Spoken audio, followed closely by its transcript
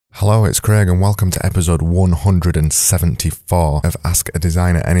Hello, it's Craig and welcome to episode 174 of Ask a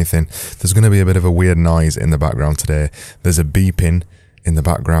Designer Anything. There's going to be a bit of a weird noise in the background today. There's a beeping in the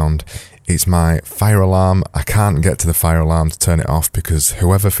background. It's my fire alarm. I can't get to the fire alarm to turn it off because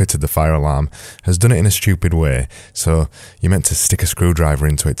whoever fitted the fire alarm has done it in a stupid way. So you're meant to stick a screwdriver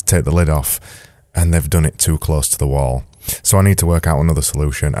into it to take the lid off, and they've done it too close to the wall. So I need to work out another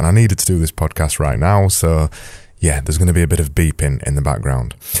solution, and I needed to do this podcast right now, so yeah, there's going to be a bit of beeping in the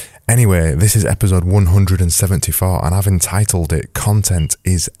background. Anyway, this is episode 174 and I've entitled it Content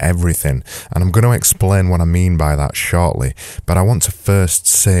is Everything, and I'm going to explain what I mean by that shortly, but I want to first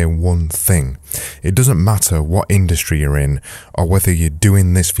say one thing. It doesn't matter what industry you're in, or whether you're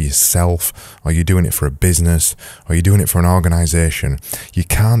doing this for yourself, or you're doing it for a business, or you're doing it for an organisation, you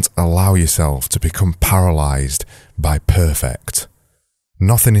can't allow yourself to become paralysed by perfect.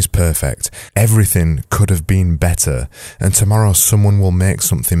 Nothing is perfect. Everything could have been better, and tomorrow someone will make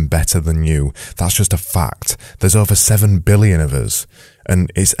something better than you. That's just a fact. There's over 7 billion of us,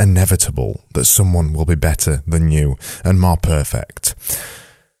 and it's inevitable that someone will be better than you and more perfect.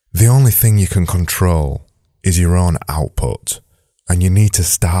 The only thing you can control is your own output, and you need to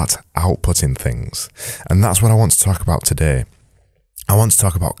start outputting things. And that's what I want to talk about today. I want to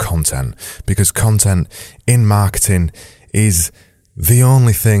talk about content, because content in marketing is the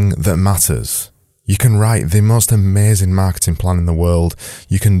only thing that matters. You can write the most amazing marketing plan in the world.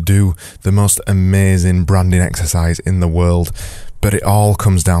 You can do the most amazing branding exercise in the world, but it all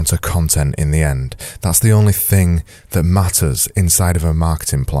comes down to content in the end. That's the only thing that matters inside of a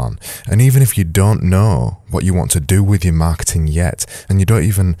marketing plan. And even if you don't know what you want to do with your marketing yet, and you don't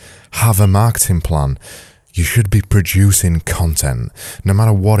even have a marketing plan, you should be producing content, no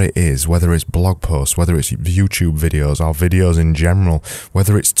matter what it is, whether it's blog posts, whether it's YouTube videos or videos in general,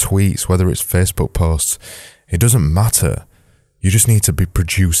 whether it's tweets, whether it's Facebook posts. It doesn't matter. You just need to be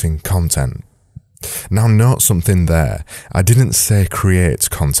producing content. Now note something there. I didn't say create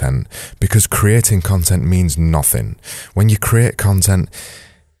content, because creating content means nothing. When you create content,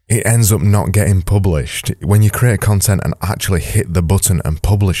 it ends up not getting published. When you create content and actually hit the button and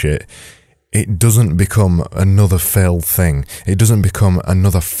publish it, it doesn't become another failed thing. It doesn't become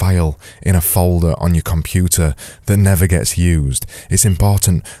another file in a folder on your computer that never gets used. It's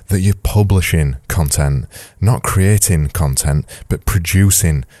important that you're publishing content, not creating content, but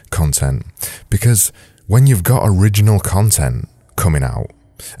producing content. Because when you've got original content coming out,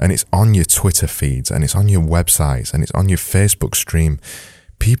 and it's on your Twitter feeds, and it's on your websites, and it's on your Facebook stream,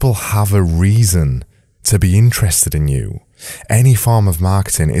 people have a reason to be interested in you. Any form of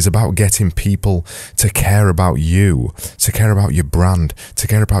marketing is about getting people to care about you, to care about your brand, to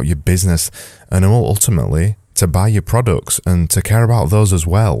care about your business, and ultimately to buy your products and to care about those as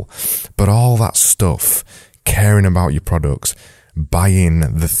well. But all that stuff, caring about your products, buying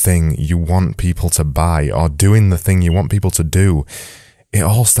the thing you want people to buy, or doing the thing you want people to do, it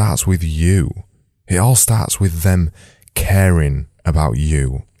all starts with you. It all starts with them caring about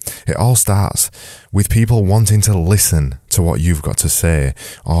you. It all starts with people wanting to listen to what you've got to say,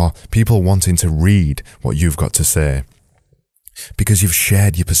 or people wanting to read what you've got to say, because you've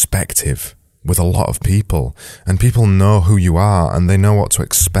shared your perspective with a lot of people, and people know who you are and they know what to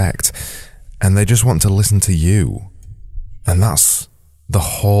expect, and they just want to listen to you. And that's the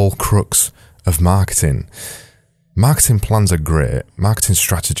whole crux of marketing. Marketing plans are great. Marketing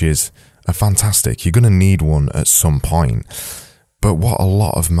strategies are fantastic. You're going to need one at some point. But what a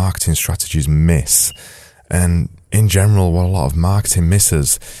lot of marketing strategies miss, and in general what a lot of marketing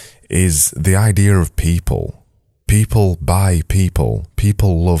misses, is the idea of people. People buy people.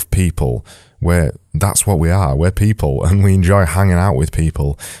 People love people. That's what we are. We're people, and we enjoy hanging out with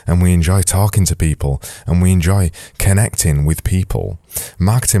people, and we enjoy talking to people, and we enjoy connecting with people.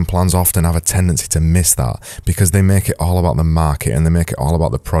 Marketing plans often have a tendency to miss that, because they make it all about the market, and they make it all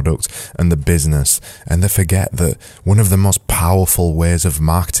about the product and the business, and they forget that one of the most powerful ways of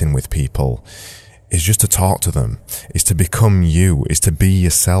marketing with people is just to talk to them, is to become you, is to be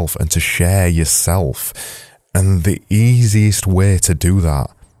yourself and to share yourself. And the easiest way to do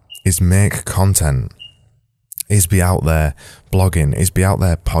that is make content, is be out there blogging, is be out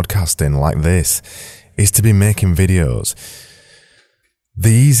there podcasting like this, is to be making videos.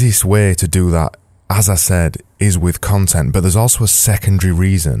 The easiest way to do that, as I said, is with content, but there's also a secondary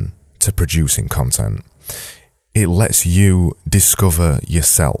reason to producing content. It lets you discover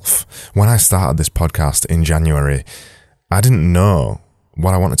yourself. When I started this podcast in January, I didn't know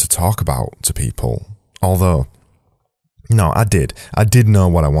what I wanted to talk about to people, although No, I did. I did know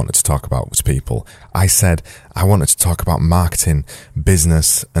what I wanted to talk about to people. I said I wanted to talk about marketing,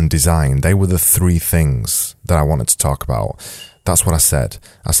 business, and design. They were the three things that I wanted to talk about. That's what I said.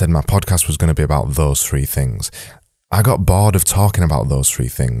 I said my podcast was going to be about those three things. I got bored of talking about those three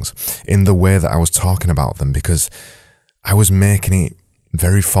things in the way that I was talking about them because I was making it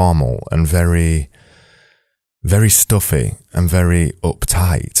very formal and very, very stuffy and very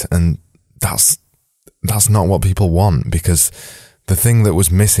uptight. And that's not what people want, because the thing that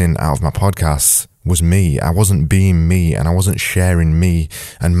was missing out of my podcasts was me. I wasn't being me, and I wasn't sharing me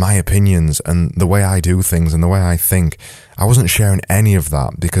and my opinions and the way I do things and the way I think. I wasn't sharing any of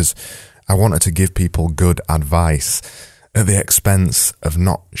that because I wanted to give people good advice at the expense of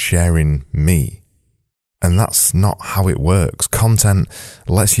not sharing me. And that's not how it works. Content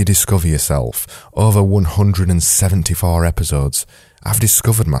lets you discover yourself. Over 174 episodes, I've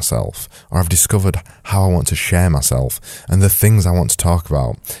discovered myself, or I've discovered how I want to share myself and the things I want to talk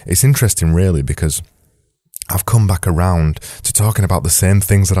about. It's interesting really because I've come back around to talking about the same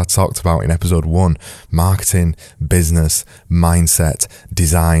things that I talked about in episode 1, marketing, business, mindset,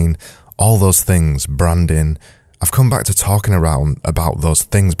 design, all those things, branding. I've come back to talking around about those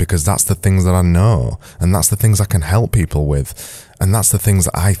things because that's the things that I know, and that's the things I can help people with, and that's the things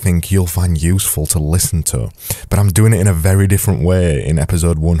that I think you'll find useful to listen to. But I'm doing it in a very different way in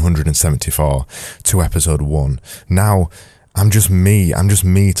episode 174 to episode 1. Now, I'm just me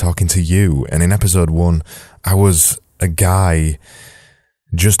talking to you, and in episode 1, I was a guy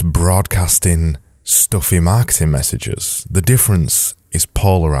just broadcasting stuffy marketing messages. The difference is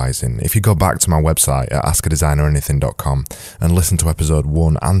polarizing. If you go back to my website at askadesigneranything.com and listen to episode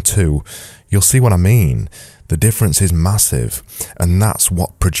 1 and 2, you'll see what I mean. The difference is massive, and that's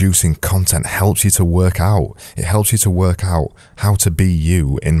what producing content helps you to work out. It helps you to work out how to be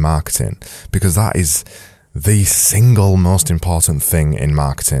you in marketing, because that is the single most important thing in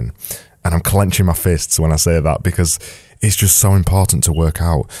marketing. And I'm clenching my fists when I say that because it's just so important to work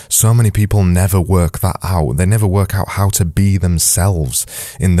out. So many people never work that out. They never work out how to be themselves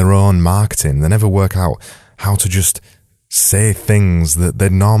in their own marketing. They never work out how to just say things that they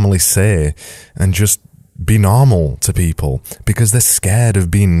normally say and just be normal to people because they're scared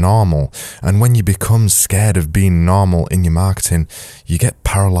of being normal. And when you become scared of being normal in your marketing, you get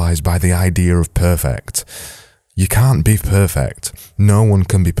paralyzed by the idea of perfect. You can't be perfect. No one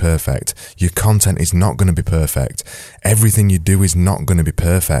can be perfect. Your content is not going to be perfect. Everything you do is not going to be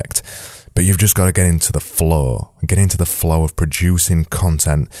perfect. But you've just got to get into the flow of producing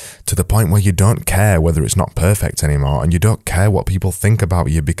content to the point where you don't care whether it's not perfect anymore, and you don't care what people think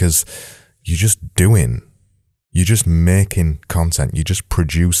about you because you're just doing. You're just making content. You're just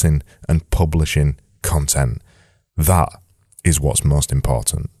producing and publishing content. That is what's most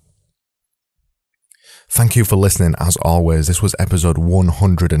important. Thank you for listening. As always, this was episode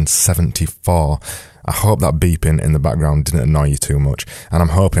 174. I hope that beeping in the background didn't annoy you too much. And I'm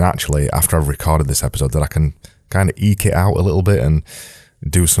hoping actually, after I've recorded this episode, that I can kind of eke it out a little bit and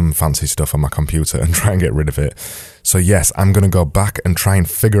do some fancy stuff on my computer and try and get rid of it. So yes, I'm going to go back and try and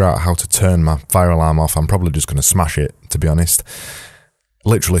figure out how to turn my fire alarm off. I'm probably just going to smash it, to be honest.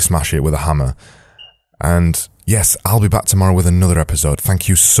 Literally smash it with a hammer. And yes, I'll be back tomorrow with another episode. Thank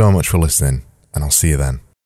you so much for listening, and I'll see you then.